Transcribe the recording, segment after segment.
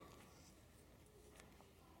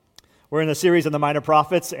We're in a series on the minor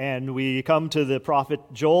prophets, and we come to the prophet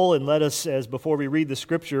Joel, and let us, as before we read the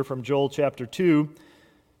scripture from Joel chapter 2,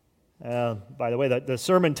 by the way, the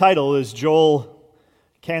sermon title is Joel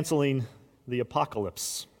Canceling the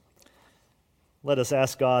Apocalypse. Let us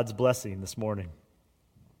ask God's blessing this morning.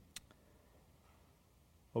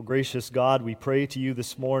 Oh, gracious God, we pray to you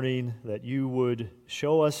this morning that you would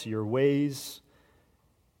show us your ways,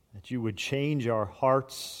 that you would change our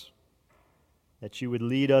hearts, that you would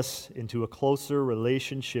lead us into a closer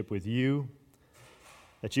relationship with you,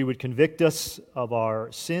 that you would convict us of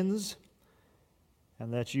our sins,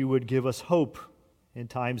 and that you would give us hope in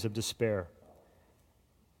times of despair.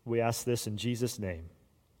 We ask this in Jesus' name.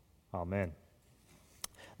 Amen.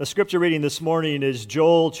 The scripture reading this morning is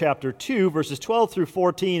Joel chapter 2, verses 12 through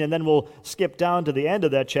 14, and then we'll skip down to the end of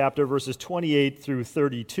that chapter, verses 28 through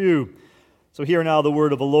 32. So hear now the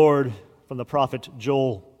word of the Lord from the prophet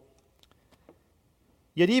Joel.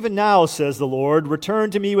 Yet even now, says the Lord,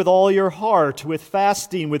 return to me with all your heart, with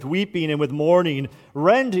fasting, with weeping, and with mourning.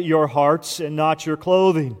 Rend your hearts and not your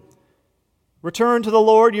clothing. Return to the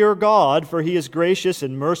Lord your God, for he is gracious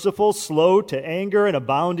and merciful, slow to anger and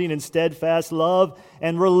abounding in steadfast love,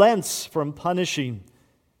 and relents from punishing.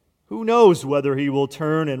 Who knows whether he will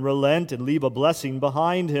turn and relent and leave a blessing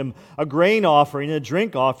behind him, a grain offering and a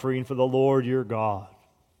drink offering for the Lord your God.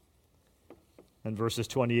 And verses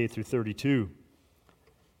 28 through 32.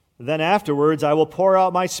 Then afterwards I will pour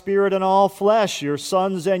out my spirit on all flesh. Your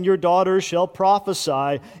sons and your daughters shall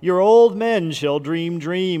prophesy. Your old men shall dream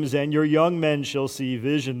dreams, and your young men shall see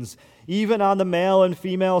visions. Even on the male and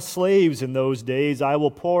female slaves in those days I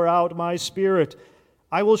will pour out my spirit.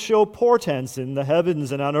 I will show portents in the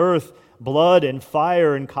heavens and on earth, blood and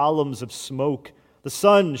fire and columns of smoke. The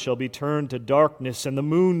sun shall be turned to darkness and the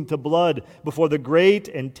moon to blood before the great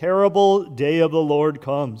and terrible day of the Lord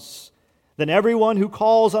comes. Then everyone who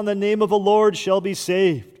calls on the name of the Lord shall be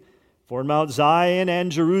saved. For in Mount Zion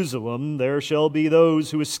and Jerusalem there shall be those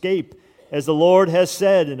who escape, as the Lord has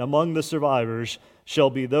said, and among the survivors shall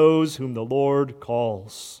be those whom the Lord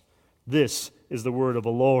calls. This is the word of the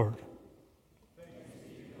Lord.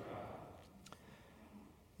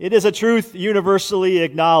 It is a truth universally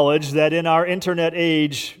acknowledged that in our internet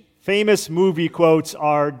age, famous movie quotes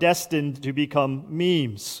are destined to become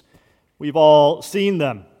memes. We've all seen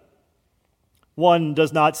them. One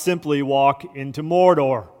does not simply walk into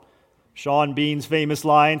Mordor. Sean Bean's famous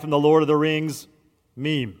line from The Lord of the Rings,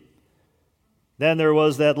 meme. Then there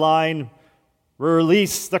was that line,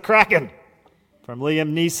 release the Kraken, from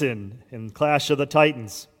Liam Neeson in Clash of the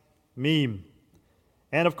Titans, meme.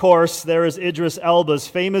 And of course, there is Idris Elba's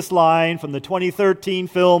famous line from the 2013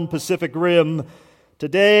 film Pacific Rim,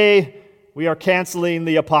 today we are canceling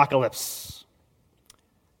the apocalypse.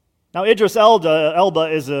 Now, Idris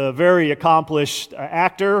Elba is a very accomplished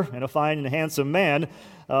actor and a fine and handsome man,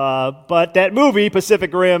 but that movie,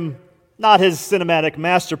 Pacific Rim, not his cinematic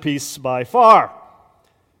masterpiece by far.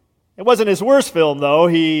 It wasn't his worst film, though.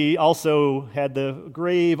 He also had the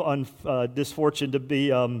grave misfortune to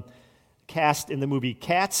be cast in the movie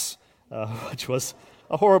Cats, which was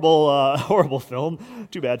a horrible film.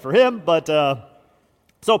 Too bad for him, but...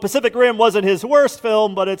 So Pacific Rim wasn't his worst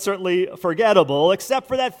film, but it's certainly forgettable, except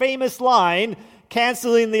for that famous line,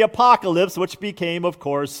 canceling the apocalypse, which became, of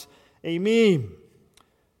course, a meme.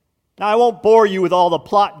 Now, I won't bore you with all the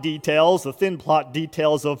plot details, the thin plot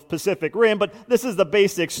details of Pacific Rim, but this is the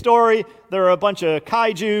basic story. There are a bunch of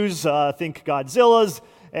kaijus, think Godzillas,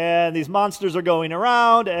 and these monsters are going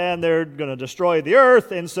around, and they're going to destroy the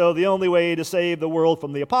earth, and so the only way to save the world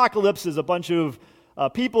from the apocalypse is a bunch of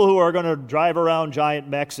people who are going to drive around giant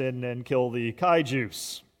mechs and kill the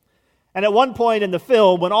kaijus. And at one point in the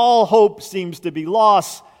film, when all hope seems to be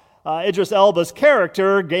lost, Idris Elba's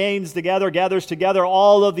character gathers together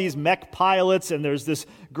all of these mech pilots, and there's this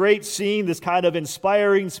great scene, this kind of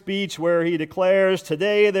inspiring speech where he declares,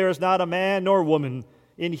 "Today there is not a man nor woman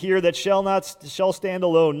in here that shall stand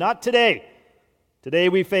alone. Not today. Today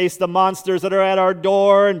we face the monsters that are at our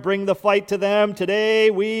door and bring the fight to them. Today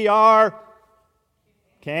we are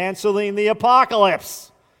canceling the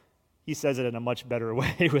apocalypse." He says it in a much better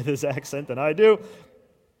way with his accent than I do.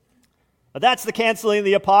 But that's the canceling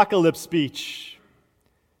the apocalypse speech.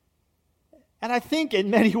 And I think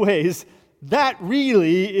in many ways, that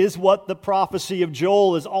really is what the prophecy of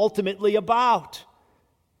Joel is ultimately about.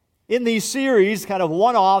 In these series, kind of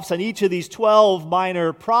one-offs on each of these 12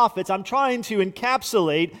 minor prophets, I'm trying to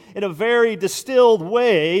encapsulate in a very distilled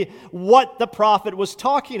way what the prophet was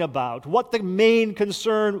talking about, what the main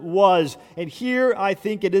concern was. And here I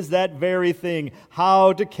think it is that very thing,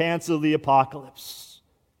 how to cancel the apocalypse.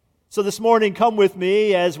 So this morning, come with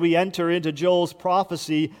me as we enter into Joel's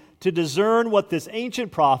prophecy to discern what this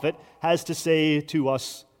ancient prophet has to say to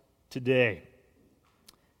us today.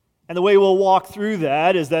 And the way we'll walk through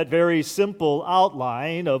that is that very simple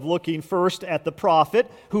outline of looking first at the prophet.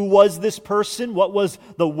 Who was this person? What was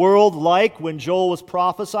the world like when Joel was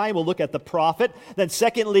prophesying? We'll look at the prophet. Then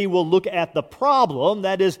secondly, we'll look at the problem.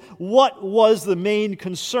 That is, what was the main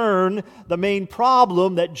concern, the main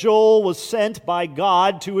problem that Joel was sent by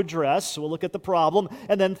God to address? So we'll look at the problem.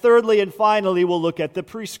 And then thirdly and finally, we'll look at the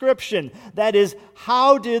prescription. That is,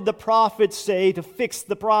 how did the prophet say to fix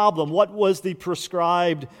the problem? What was the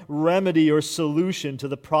prescribed remedy or solution to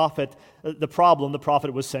the problem the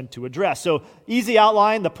prophet was sent to address? So, easy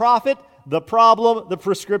outline: the prophet, the problem, the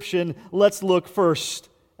prescription. Let's look first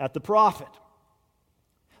at the prophet.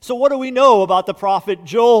 So, what do we know about the prophet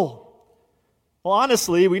Joel? Well,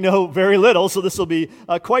 honestly, we know very little, so this will be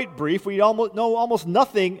quite brief. We know almost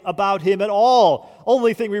nothing about him at all.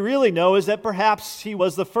 Only thing we really know is that perhaps he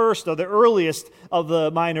was the first or the earliest of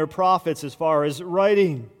the minor prophets as far as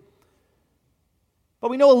writing. But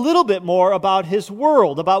we know a little bit more about his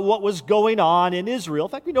world, about what was going on in Israel.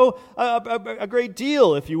 In fact, we know a great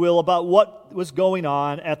deal, if you will, about what was going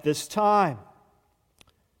on at this time.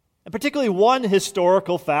 And particularly one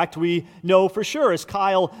historical fact we know for sure, as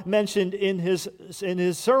Kyle mentioned in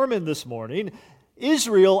his sermon this morning,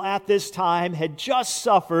 Israel at this time had just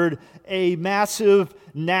suffered a massive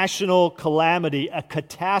national calamity. A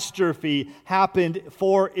catastrophe happened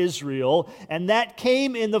for Israel, and that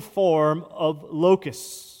came in the form of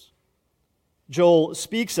locusts. Joel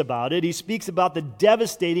speaks about it. He speaks about the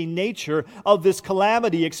devastating nature of this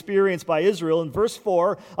calamity experienced by Israel. In verse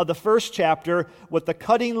 4 of the first chapter, what the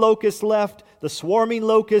cutting locust left, the swarming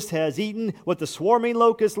locust has eaten. What the swarming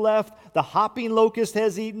locust left, the hopping locust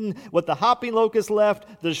has eaten. What the hopping locust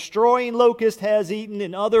left, the destroying locust has eaten.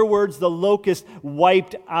 In other words, the locust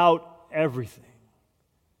wiped out everything.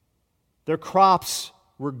 Their crops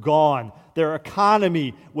were gone. Their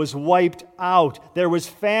economy was wiped out. There was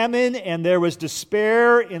famine and there was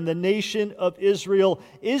despair in the nation of Israel.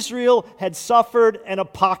 Israel had suffered an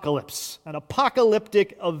apocalypse, an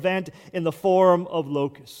apocalyptic event in the form of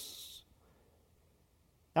locusts.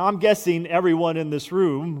 Now, I'm guessing everyone in this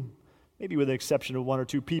room, maybe with the exception of one or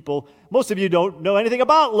two people, most of you don't know anything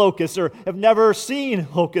about locusts or have never seen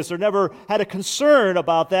locusts or never had a concern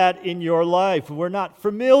about that in your life. We're not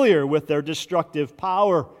familiar with their destructive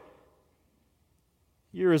power.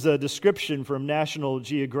 Here is a description from National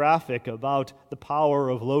Geographic about the power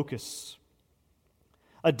of locusts.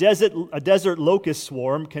 A desert locust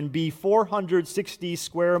swarm can be 460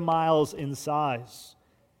 square miles in size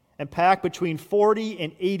and pack between 40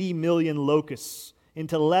 and 80 million locusts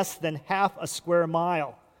into less than half a square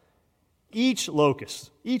mile. Each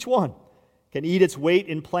locust, each one, can eat its weight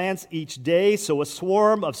in plants each day, so a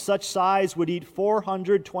swarm of such size would eat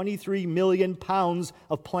 423 million pounds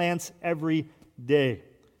of plants every day.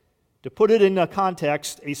 To put it in a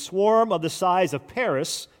context, a swarm of the size of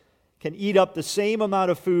Paris can eat up the same amount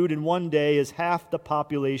of food in one day as half the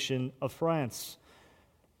population of France.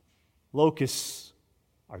 Locusts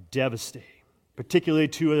are devastating, particularly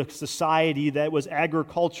to a society that was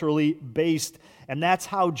agriculturally based. And that's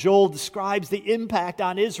how Joel describes the impact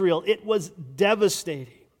on Israel. It was devastating.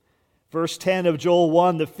 Verse 10 of Joel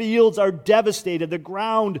 1, the fields are devastated, the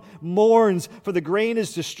ground mourns, for the grain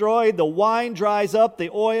is destroyed, the wine dries up, the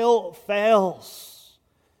oil fails.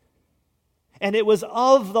 And it was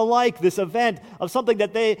of the like, this event, of something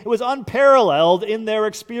that it was unparalleled in their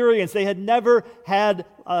experience. They had never had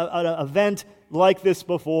an event like this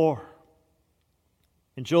before.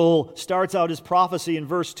 And Joel starts out his prophecy in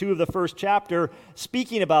verse 2 of the first chapter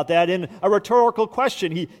speaking about that in a rhetorical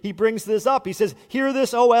question. He brings this up. He says, "Hear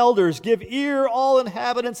this, O elders, give ear, all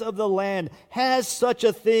inhabitants of the land. Has such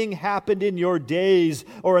a thing happened in your days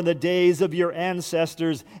or in the days of your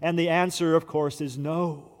ancestors?" And the answer, of course, is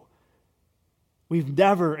no. We've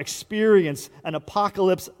never experienced an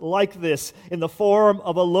apocalypse like this in the form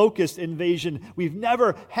of a locust invasion. We've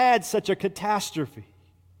never had such a catastrophe.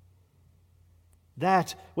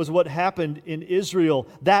 That was what happened in Israel.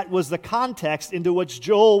 That was the context into which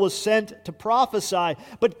Joel was sent to prophesy.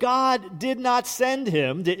 But God did not send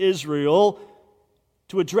him to Israel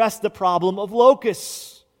to address the problem of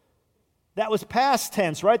locusts. That was past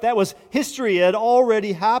tense, right? That was history. It had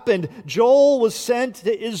already happened. Joel was sent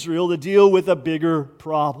to Israel to deal with a bigger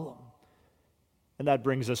problem. And that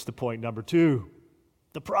brings us to point number 2,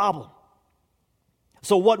 the problem.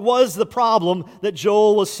 So what was the problem that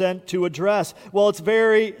Joel was sent to address? Well, it's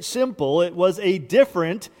very simple. It was a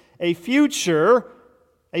future,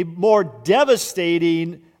 a more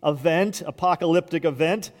devastating event, apocalyptic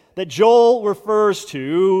event, that Joel refers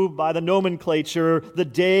to by the nomenclature, the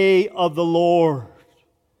day of the Lord.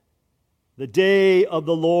 The day of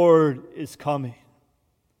the Lord is coming.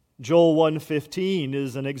 Joel 1:15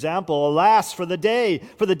 is an example. Alas, for the day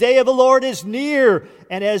of the Lord is near,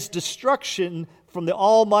 and as destruction from the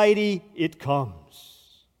Almighty it comes.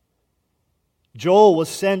 Joel was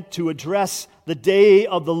sent to address the day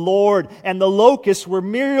of the Lord, and the locusts were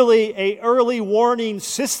merely an early warning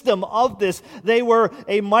system of this. They were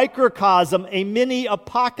a microcosm, a mini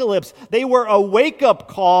apocalypse. They were a wake-up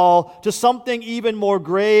call to something even more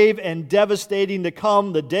grave and devastating to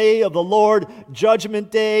come, the day of the Lord, Judgment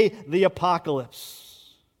Day, the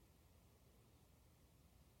apocalypse.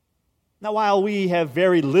 Now, while we have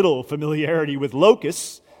very little familiarity with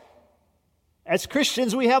locusts, as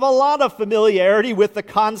Christians, we have a lot of familiarity with the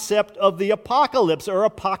concept of the apocalypse or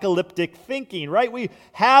apocalyptic thinking, right? We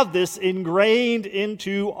have this ingrained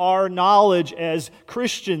into our knowledge as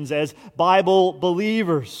Christians, as Bible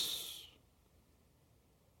believers.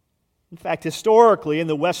 In fact, historically, in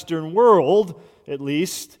the Western world, at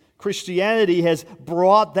least, Christianity has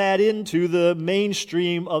brought that into the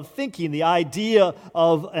mainstream of thinking, the idea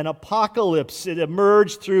of an apocalypse. It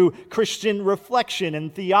emerged through Christian reflection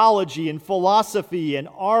and theology and philosophy and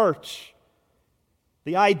art.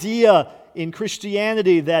 The idea in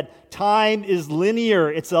Christianity that time is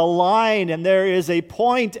linear, it's a line, and there is a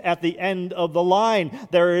point at the end of the line.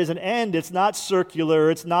 There is an end. It's not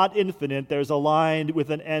circular, it's not infinite. There's a line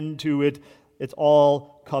with an end to it. It's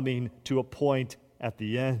all coming to a point at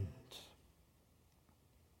the end.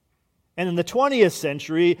 And in the 20th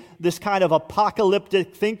century, this kind of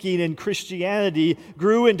apocalyptic thinking in Christianity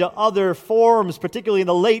grew into other forms, particularly in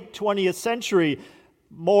the late 20th century.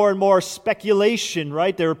 More and more speculation,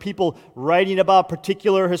 right? There were people writing about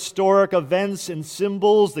particular historic events and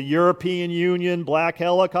symbols, the European Union, black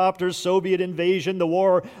helicopters, Soviet invasion, the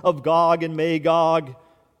war of Gog and Magog.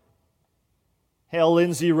 Hal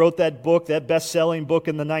Lindsey wrote that book, that best-selling book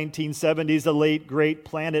in the 1970s, The Late Great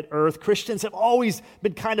Planet Earth. Christians have always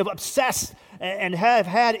been kind of obsessed and have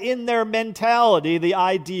had in their mentality the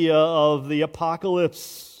idea of the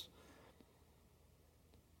apocalypse.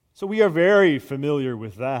 So we are very familiar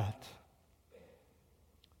with that.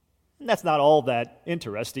 And that's not all that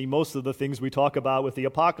interesting. Most of the things we talk about with the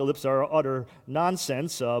apocalypse are utter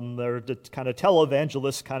nonsense. They're the kind of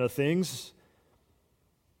televangelist kind of things.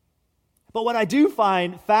 But what I do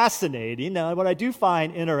find fascinating, what I do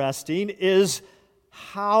find interesting, is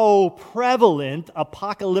how prevalent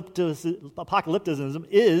apocalypticism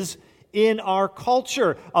is in our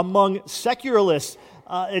culture among secularists.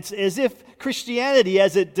 It's as if Christianity,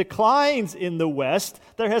 as it declines in the West,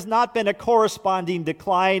 there has not been a corresponding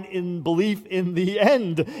decline in belief in the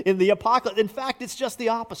end, in the apocalypse. In fact, it's just the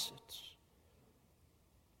opposite.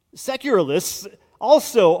 Secularists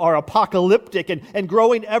also are apocalyptic and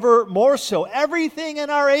growing ever more so. Everything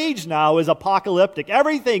in our age now is apocalyptic.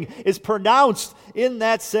 Everything is pronounced in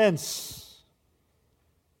that sense.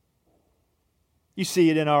 You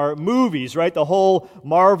see it in our movies, right? The whole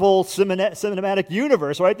Marvel cinematic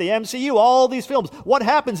universe, right? The MCU, all these films. What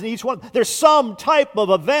happens in each one? There's some type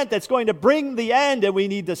of event that's going to bring the end, and we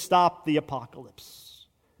need to stop the apocalypse.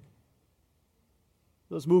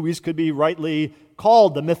 Those movies could be rightly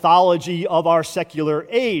called the mythology of our secular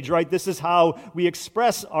age, right? This is how we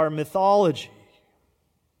express our mythology.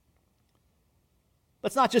 But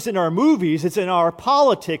it's not just in our movies, it's in our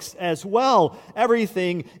politics as well.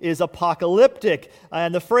 Everything is apocalyptic.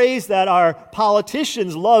 And the phrase that our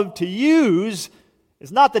politicians love to use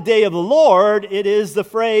is not the day of the Lord, it is the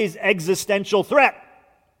phrase existential threat.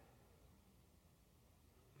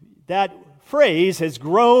 That phrase has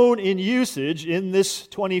grown in usage in this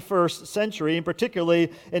 21st century, and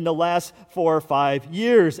particularly in the last 4 or 5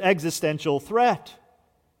 years, existential threat.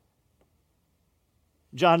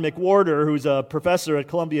 John McWhorter, who's a professor at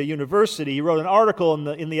Columbia University, wrote an article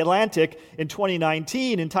in the Atlantic in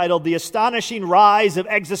 2019 entitled "The Astonishing Rise of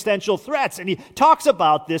Existential Threats." And he talks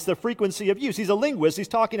about this, the frequency of use. He's a linguist. He's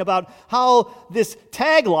talking about how this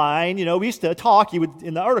tagline, we used to talk,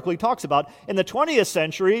 in the article he talks about, in the 20th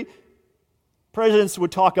century, presidents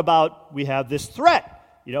would talk about, we have this threat.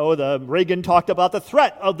 Reagan talked about the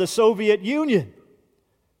threat of the Soviet Union.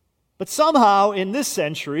 But somehow in this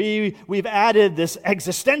century, we've added this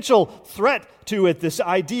existential threat to it, this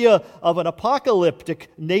idea of an apocalyptic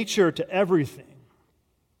nature to everything.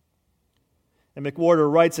 And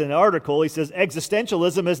McWhorter writes in an article, he says,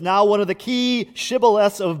 existentialism is now one of the key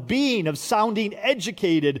shibboleths of being, of sounding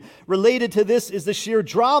educated. Related to this is the sheer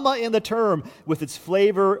drama in the term with its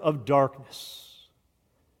flavor of darkness.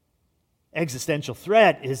 existential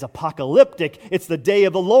threat is apocalyptic. It's the day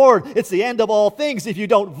of the Lord. It's the end of all things. If you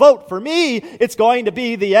don't vote for me, it's going to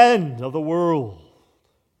be the end of the world.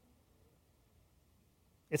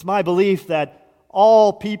 It's my belief that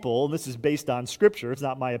all people, and this is based on Scripture, it's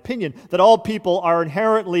not my opinion, that all people are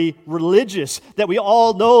inherently religious, that we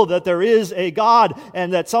all know that there is a God,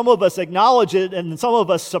 and that some of us acknowledge it and some of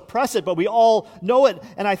us suppress it, but we all know it.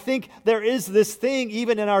 And I think there is this thing,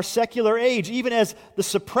 even in our secular age, even as the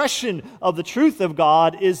suppression of the truth of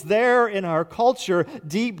God is there in our culture,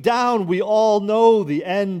 deep down we all know the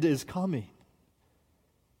end is coming.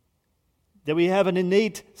 That we have an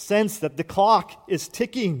innate sense that the clock is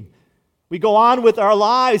ticking. We go on with our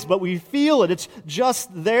lives, but we feel it. It's just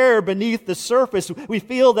there beneath the surface. We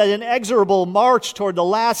feel that inexorable march toward the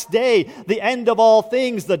last day, the end of all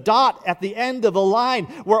things, the dot at the end of the line.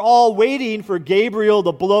 We're all waiting for Gabriel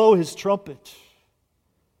to blow his trumpet.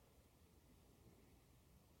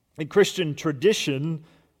 In Christian tradition,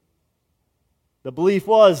 the belief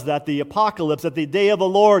was that the apocalypse, that the day of the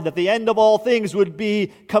Lord, that the end of all things would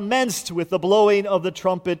be commenced with the blowing of the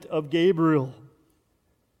trumpet of Gabriel.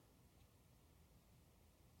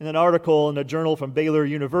 In an article in a journal from Baylor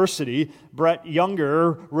University, Brett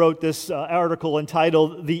Younger wrote this article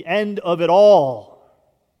entitled, "The End of It All."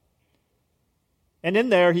 And in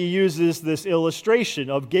there he uses this illustration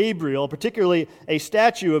of Gabriel, particularly a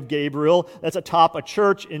statue of Gabriel that's atop a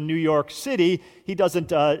church in New York City. He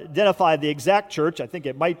doesn't identify the exact church. I think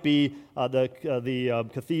it might be the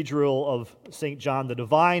Cathedral of St. John the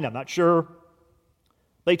Divine. I'm not sure.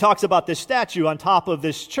 But he talks about this statue on top of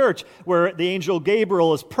this church where the angel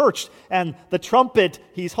Gabriel is perched, and the trumpet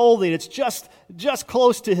he's holding, it's just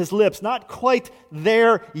close to his lips. Not quite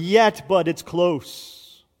there yet, but it's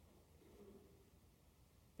close.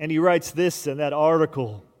 And he writes this in that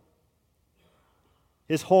article: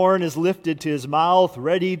 "His horn is lifted to his mouth,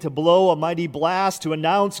 ready to blow a mighty blast to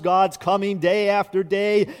announce God's coming day after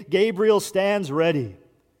day. Gabriel stands ready.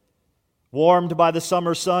 Warmed by the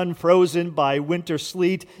summer sun, frozen by winter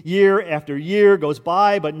sleet, year after year goes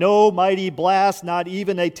by, but no mighty blast, not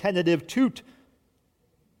even a tentative toot.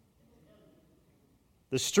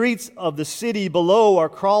 The streets of the city below are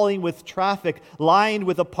crawling with traffic, lined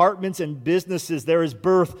with apartments and businesses. There is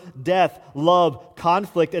birth, death, love,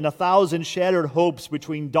 conflict, and 1,000 shattered hopes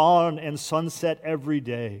between dawn and sunset every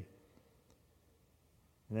day."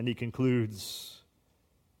 And then he concludes,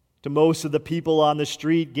 "To most of the people on the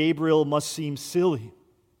street, Gabriel must seem silly.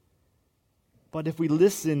 But if we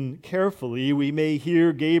listen carefully, we may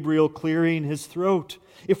hear Gabriel clearing his throat.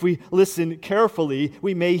 If we listen carefully,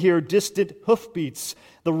 we may hear distant hoofbeats,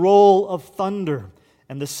 the roll of thunder,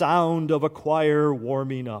 and the sound of a choir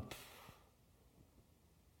warming up."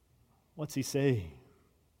 What's he saying?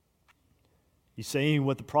 He's saying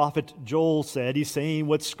what the prophet Joel said. He's saying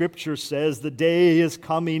what Scripture says. The day is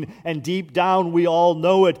coming, and deep down we all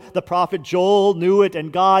know it. The prophet Joel knew it,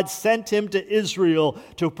 and God sent him to Israel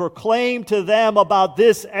to proclaim to them about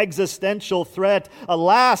this existential threat.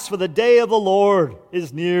 "Alas, for the day of the Lord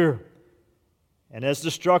is near, and as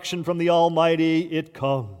destruction from the Almighty it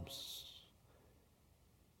comes."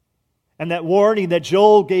 And that warning that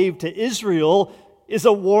Joel gave to Israel is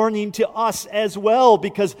a warning to us as well,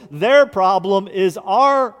 because their problem is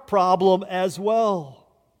our problem as well.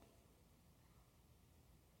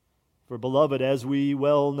 For, beloved, as we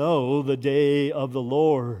well know, the day of the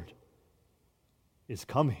Lord is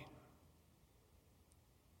coming.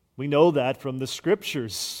 We know that from the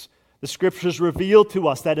Scriptures. The Scriptures reveal to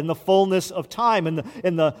us that in the fullness of time,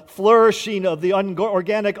 in the flourishing of the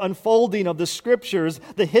organic unfolding of the Scriptures,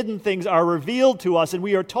 the hidden things are revealed to us. And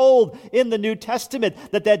we are told in the New Testament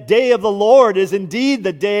that that day of the Lord is indeed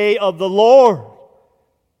the day of the Lord.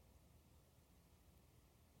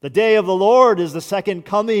 The day of the Lord is the second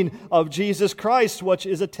coming of Jesus Christ, which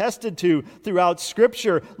is attested to throughout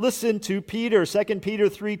Scripture. Listen to Peter, 2 Peter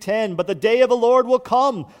 3:10. "But the day of the Lord will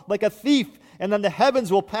come like a thief, and then the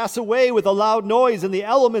heavens will pass away with a loud noise, and the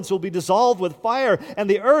elements will be dissolved with fire, and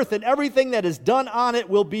the earth and everything that is done on it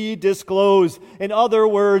will be disclosed." In other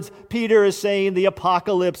words, Peter is saying the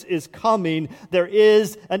apocalypse is coming. There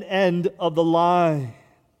is an end of the line.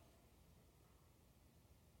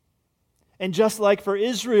 And just like for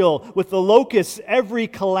Israel, with the locusts, every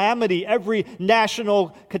calamity, every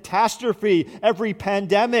national catastrophe, every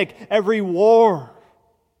pandemic, every war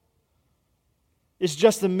is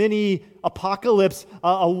just a mini apocalypse,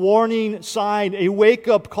 a warning sign, a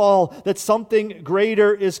wake-up call that something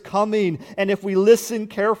greater is coming. And if we listen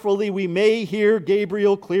carefully, we may hear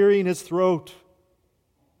Gabriel clearing his throat.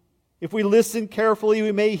 If we listen carefully,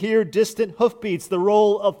 we may hear distant hoofbeats, the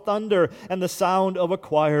roll of thunder, and the sound of a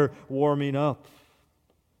choir warming up.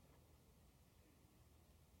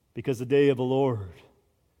 because the day of the Lord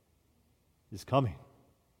is coming.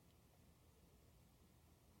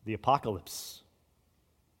 The apocalypse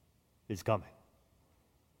is coming.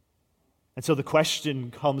 And so the question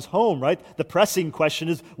comes home, right? The pressing question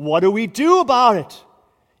is, what do we do about it?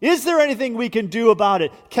 Is there anything we can do about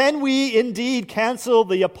it? Can we indeed cancel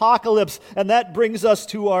the apocalypse? And that brings us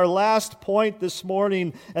to our last point this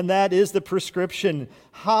morning, and that is the prescription.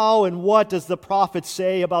 How and what does the prophet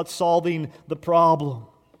say about solving the problem?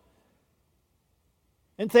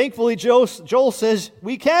 And thankfully, Joel says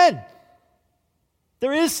we can.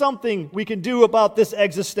 There is something we can do about this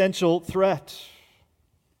existential threat.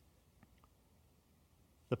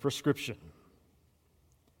 The prescription.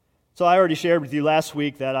 So I already shared with you last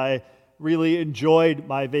week that I really enjoyed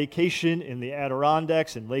my vacation in the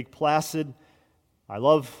Adirondacks and Lake Placid. I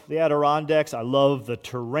love the Adirondacks. I love the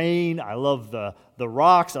terrain. I love the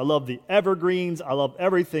rocks. I love the evergreens. I love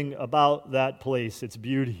everything about that place, its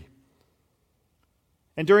beauty.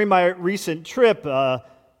 And during my recent trip,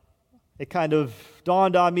 it kind of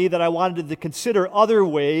dawned on me that I wanted to consider other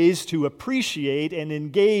ways to appreciate and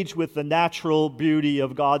engage with the natural beauty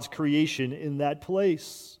of God's creation in that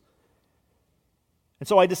place. And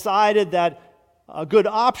so I decided that a good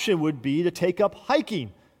option would be to take up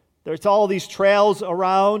hiking. There's all these trails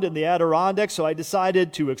around in the Adirondacks, so I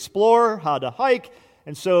decided to explore how to hike.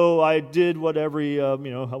 And so I did what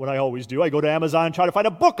what I always do. I go to Amazon and try to find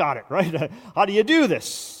a book on it, right? How do you do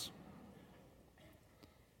this?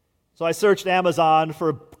 So I searched Amazon for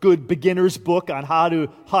a good beginner's book on how to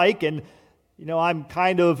hike, and I'm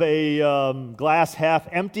kind of a glass half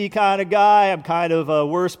empty kind of guy. I'm kind of a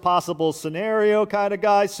worst possible scenario kind of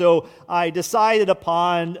guy. So I decided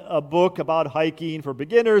upon a book about hiking for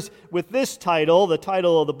beginners with this title. The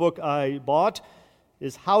title of the book I bought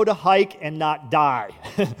is How to Hike and Not Die.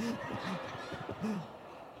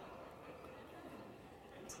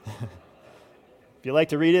 If you'd like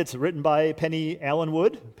to read it, it's written by Penny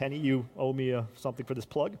Allenwood. Penny, you owe me something for this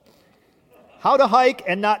plug. How to Hike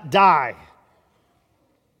and Not Die.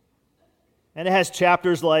 And it has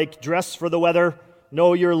chapters like Dress for the Weather,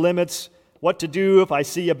 Know Your Limits, What to Do if I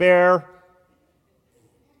See a Bear.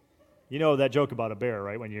 You know that joke about a bear,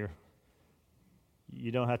 right? When you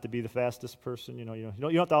don't have to be the fastest person. You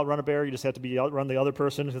don't have to outrun a bear. You just have to outrun the other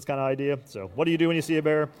person. That's kind of idea. So what do you do when you see a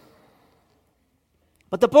bear?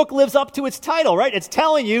 But the book lives up to its title, right? It's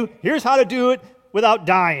telling you, here's how to do it without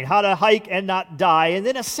dying, how to hike and not die. And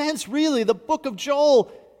in a sense, really, the book of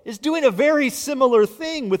Joel is doing a very similar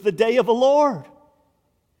thing with the day of the Lord.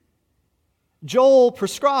 Joel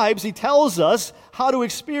prescribes, he tells us how to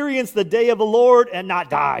experience the day of the Lord and not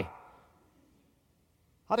die.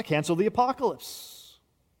 How to cancel the apocalypse.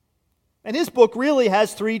 And his book really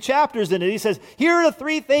has 3 chapters in it. He says, here are the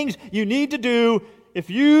 3 things you need to do if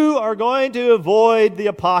you are going to avoid the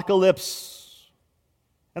apocalypse.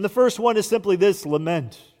 And the first one is simply this: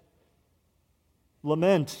 lament.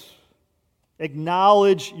 Lament.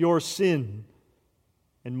 Acknowledge your sin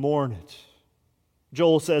and mourn it.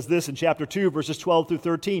 Joel says this in chapter 2, verses 12 through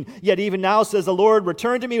 13. Yet even now, says the Lord,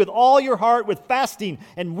 return to me with all your heart, with fasting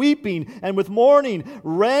and weeping and with mourning.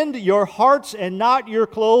 Rend your hearts and not your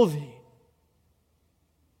clothing.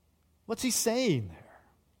 What's he saying there?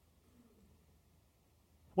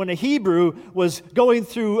 When a Hebrew was going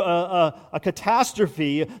through a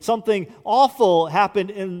catastrophe, something awful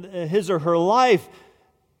happened in his or her life,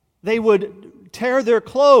 they would tear their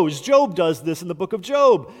clothes. Job does this in the book of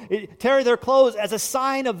Job. Tear their clothes as a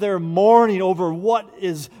sign of their mourning over what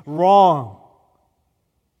is wrong.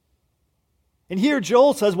 And here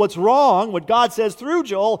Joel says what's wrong, what God says through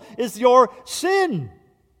Joel, is your sin.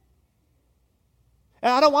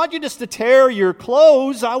 And I don't want you just to tear your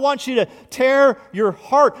clothes. I want you to tear your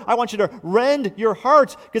heart. I want you to rend your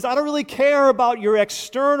heart, because I don't really care about your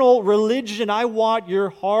external religion. I want your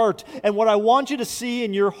heart. And what I want you to see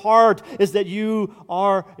in your heart is that you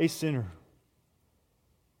are a sinner.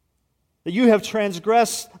 That you have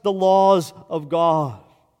transgressed the laws of God.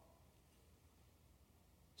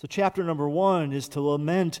 So chapter number 1 is to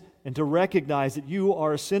lament and to recognize that you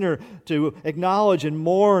are a sinner, to acknowledge and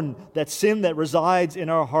mourn that sin that resides in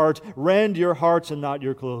our heart. Rend your hearts and not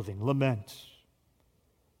your clothing. Lament.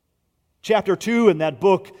 Chapter 2 in that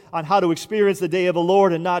book on how to experience the day of the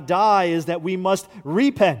Lord and not die is that we must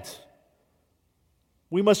repent.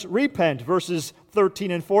 We must repent, verses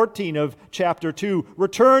 13 and 14 of chapter 2.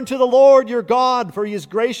 Return to the Lord your God, for he is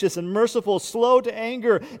gracious and merciful, slow to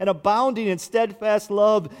anger, and abounding in steadfast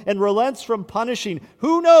love, and relents from punishing.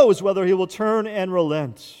 Who knows whether he will turn and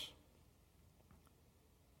relent?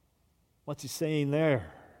 What's he saying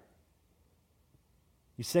there?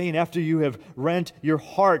 He's saying after you have rent your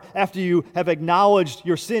heart, after you have acknowledged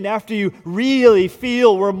your sin, after you really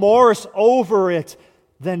feel remorse over it,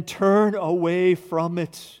 then turn away from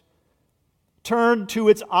it. Turn to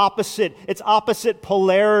its opposite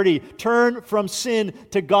polarity. Turn from sin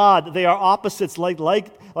to God. They are opposites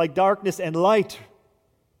like darkness and light.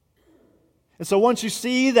 And so once you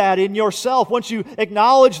see that in yourself, once you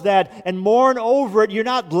acknowledge that and mourn over it, you're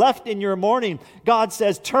not left in your mourning. God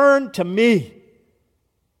says, turn to me.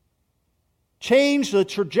 Change the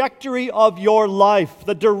trajectory of your life,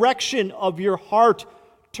 the direction of your heart.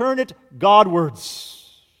 Turn it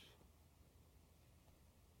Godwards.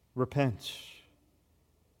 Repent.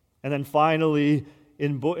 And then finally,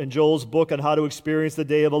 in Joel's book on how to experience the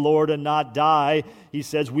day of the Lord and not die, he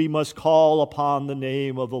says we must call upon the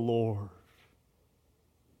name of the Lord.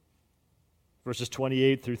 Verses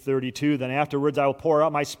 28 through 32, then afterwards I will pour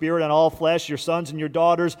out my Spirit on all flesh. Your sons and your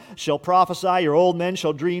daughters shall prophesy. Your old men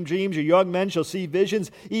shall dream dreams. Your young men shall see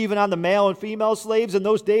visions. Even on the male and female slaves in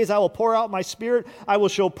those days I will pour out my Spirit. I will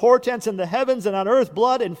show portents in the heavens and on earth,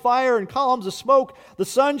 blood and fire and columns of smoke. The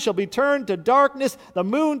sun shall be turned to darkness, the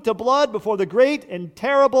moon to blood, before the great and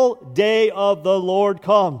terrible day of the Lord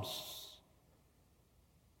comes.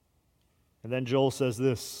 And then Joel says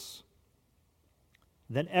this,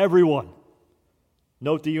 then everyone,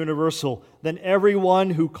 note the universal, then everyone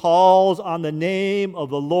who calls on the name of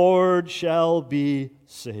the Lord shall be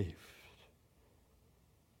saved.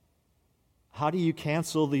 How do you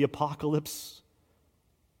cancel the apocalypse?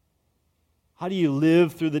 How do you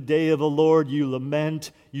live through the day of the Lord? You lament,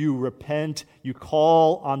 you repent, you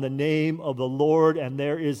call on the name of the Lord, and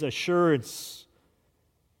there is assurance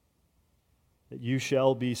that you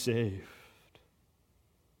shall be saved.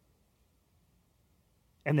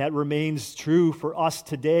 And that remains true for us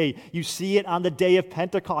today. You see it on the day of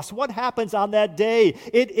Pentecost. What happens on that day?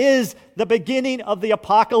 It is the beginning of the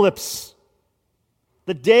apocalypse.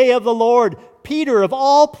 The day of the Lord. Peter, of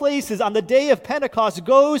all places, on the day of Pentecost,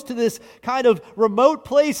 goes to this kind of remote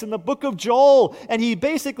place in the book of Joel, and he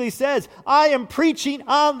basically says, I am preaching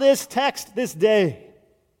on this text this day.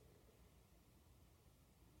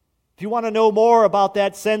 If you want to know more about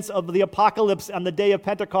that sense of the apocalypse on the day of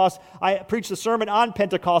Pentecost, I preached a sermon on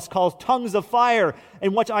Pentecost called Tongues of Fire,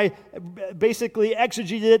 in which I basically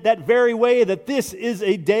exegeted it that very way, that this is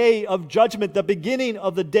a day of judgment, the beginning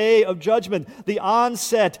of the day of judgment, the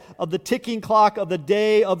onset of the ticking clock of the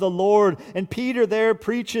day of the Lord. And Peter there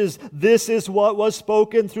preaches, this is what was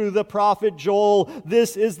spoken through the prophet Joel.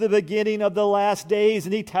 This is the beginning of the last days.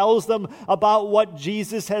 And he tells them about what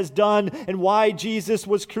Jesus has done and why Jesus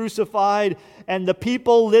was crucified. And the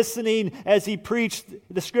people listening as he preached,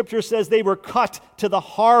 the scripture says they were cut to the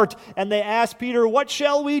heart, and they asked Peter, what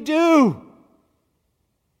shall we do?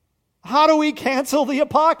 How do we cancel the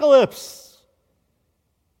apocalypse?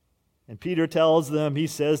 And Peter tells them, he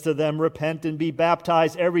says to them, repent and be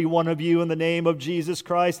baptized, every one of you, in the name of Jesus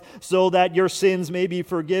Christ, so that your sins may be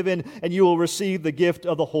forgiven, and you will receive the gift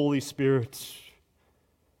of the Holy Spirit.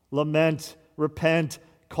 Lament, repent,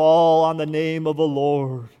 call on the name of the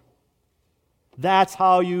Lord. That's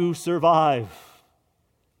how you survive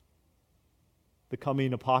the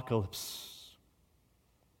coming apocalypse.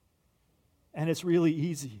 And it's really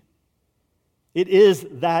easy. It is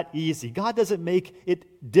that easy. God doesn't make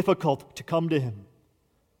it difficult to come to Him.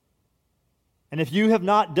 And if you have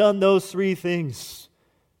not done those three things,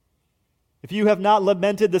 if you have not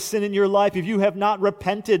lamented the sin in your life, if you have not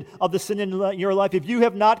repented of the sin in your life, if you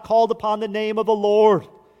have not called upon the name of the Lord,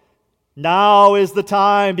 now is the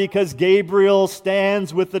time, because Gabriel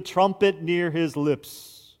stands with the trumpet near his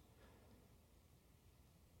lips.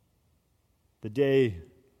 The day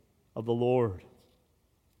of the Lord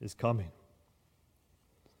is coming.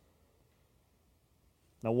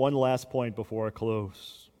 Now, one last point before I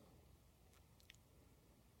close.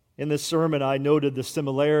 In this sermon, I noted the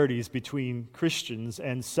similarities between Christians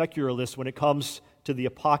and secularists when it comes to the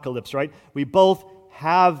apocalypse, right? We both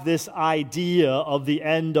have this idea of the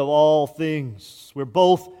end of all things. We're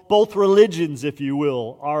both religions, if you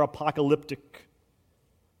will, are apocalyptic.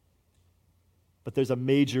 But there's a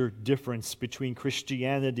major difference between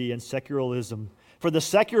Christianity and secularism. For the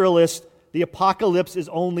secularist, the apocalypse is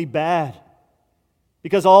only bad.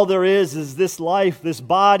 Because all there is this life, this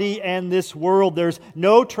body, and this world. There's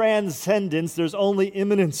no transcendence, there's only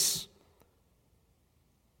immanence.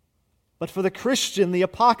 But for the Christian, the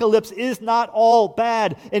apocalypse is not all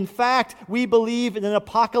bad. In fact, we believe in an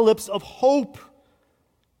apocalypse of hope.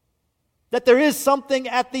 That there is something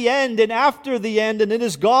at the end and after the end, and it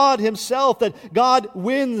is God Himself, that God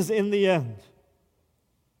wins in the end.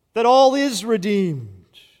 That all is redeemed.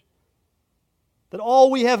 That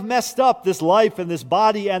all we have messed up, this life and this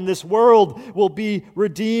body and this world, will be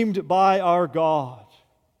redeemed by our God.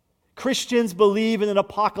 Christians believe in an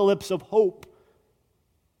apocalypse of hope.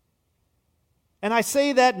 And I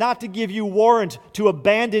say that not to give you warrant to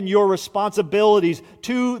abandon your responsibilities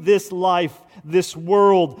to this life, this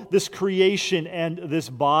world, this creation, and this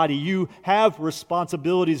body. You have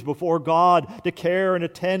responsibilities before God to care and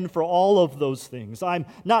attend for all of those things. I'm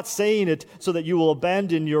not saying it so that you will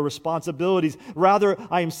abandon your responsibilities. Rather,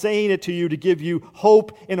 I am saying it to you to give you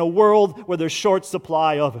hope in a world where there's short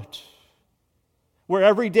supply of it. Where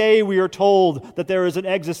every day we are told that there is an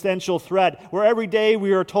existential threat, where every day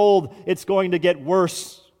we are told it's going to get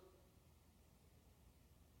worse.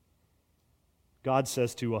 God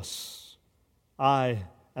says to us, I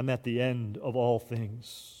am at the end of all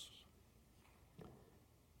things.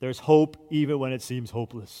 There's hope even when it seems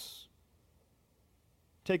hopeless.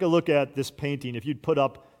 Take a look at this painting. If you'd put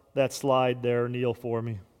up that slide there, Neil, for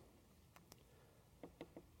me.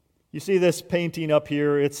 You see this painting up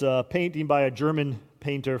here. It's a painting by a German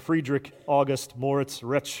painter, Friedrich August Moritz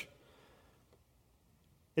Retsch.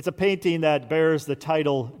 It's a painting that bears the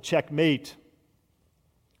title Checkmate.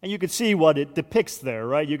 And you can see what it depicts there,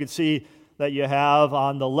 right? You can see that you have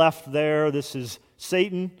on the left there, this is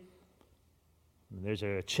Satan. There's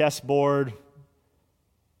a chessboard.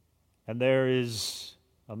 And there is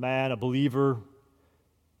a man, a believer,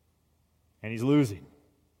 and he's losing.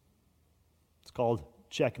 It's called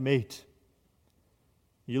checkmate.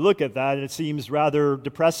 You look at that and it seems rather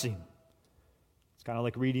depressing. It's kind of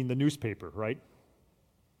like reading the newspaper, right?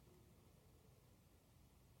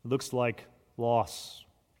 It looks like loss.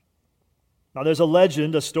 Now there's a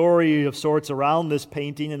legend, a story of sorts around this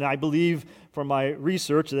painting, and I believe from my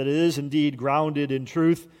research that it is indeed grounded in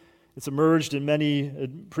truth. It's emerged in many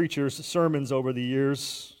preachers' sermons over the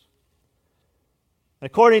years.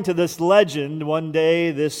 According to this legend, one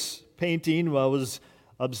day this painting was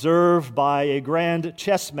observed by a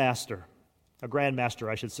grandmaster,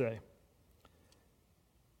 I should say.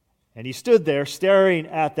 And he stood there staring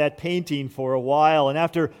at that painting for a while, and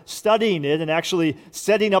after studying it and actually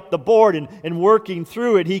setting up the board and working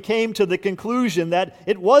through it, he came to the conclusion that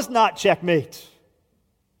it was not checkmate.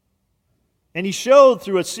 And he showed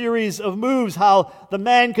through a series of moves how the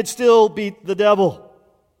man could still beat the devil.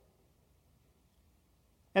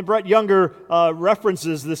 And Brett Younger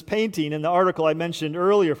references this painting in the article I mentioned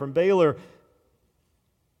earlier from Baylor.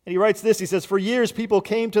 And he writes this, he says, "For years people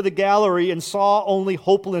came to the gallery and saw only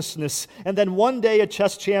hopelessness. And then one day a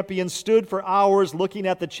chess champion stood for hours looking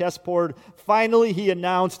at the chessboard. Finally he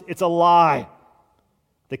announced, it's a lie.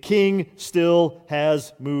 The king still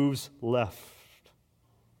has moves left."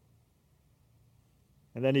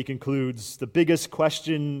 And then he concludes, the biggest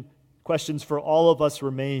questions for all of us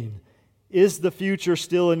remain. Is the future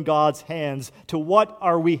still in God's hands? To what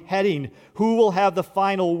are we heading? Who will have the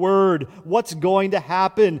final word? What's going to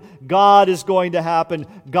happen? God is going to happen.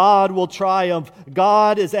 God will triumph.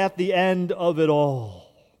 God is at the end of it all.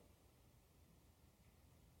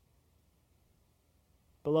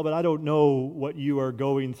 Beloved, I don't know what you are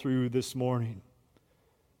going through this morning.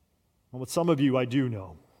 And with some of you, I do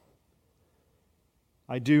know.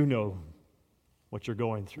 I do know what you're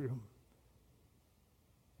going through.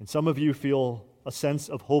 And some of you feel a sense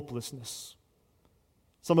of hopelessness.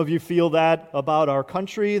 Some of you feel that about our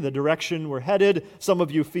country, the direction we're headed. Some of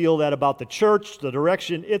you feel that about the church, the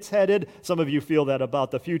direction it's headed. Some of you feel that about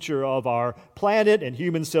the future of our planet and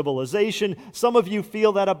human civilization. Some of you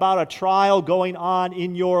feel that about a trial going on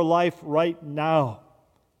in your life right now.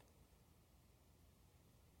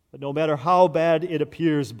 But no matter how bad it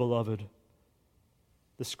appears, beloved,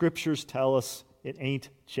 the Scriptures tell us it ain't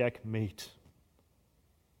checkmate.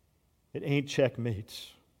 It ain't checkmate.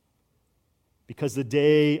 Because the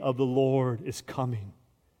day of the Lord is coming,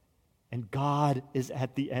 and God is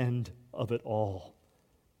at the end of it all.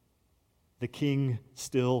 The King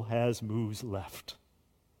still has moves left.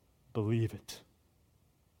 Believe it.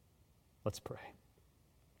 Let's pray.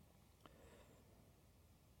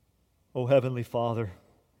 Oh, Heavenly Father,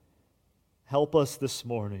 help us this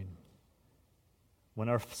morning when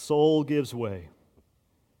our soul gives way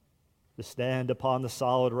to stand upon the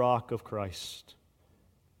solid rock of Christ,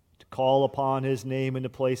 to call upon His name and to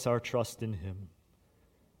place our trust in Him,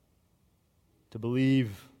 to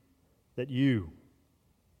believe that You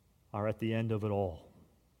are at the end of it all.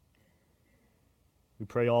 We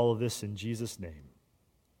pray all of this in Jesus' name.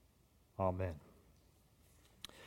 Amen.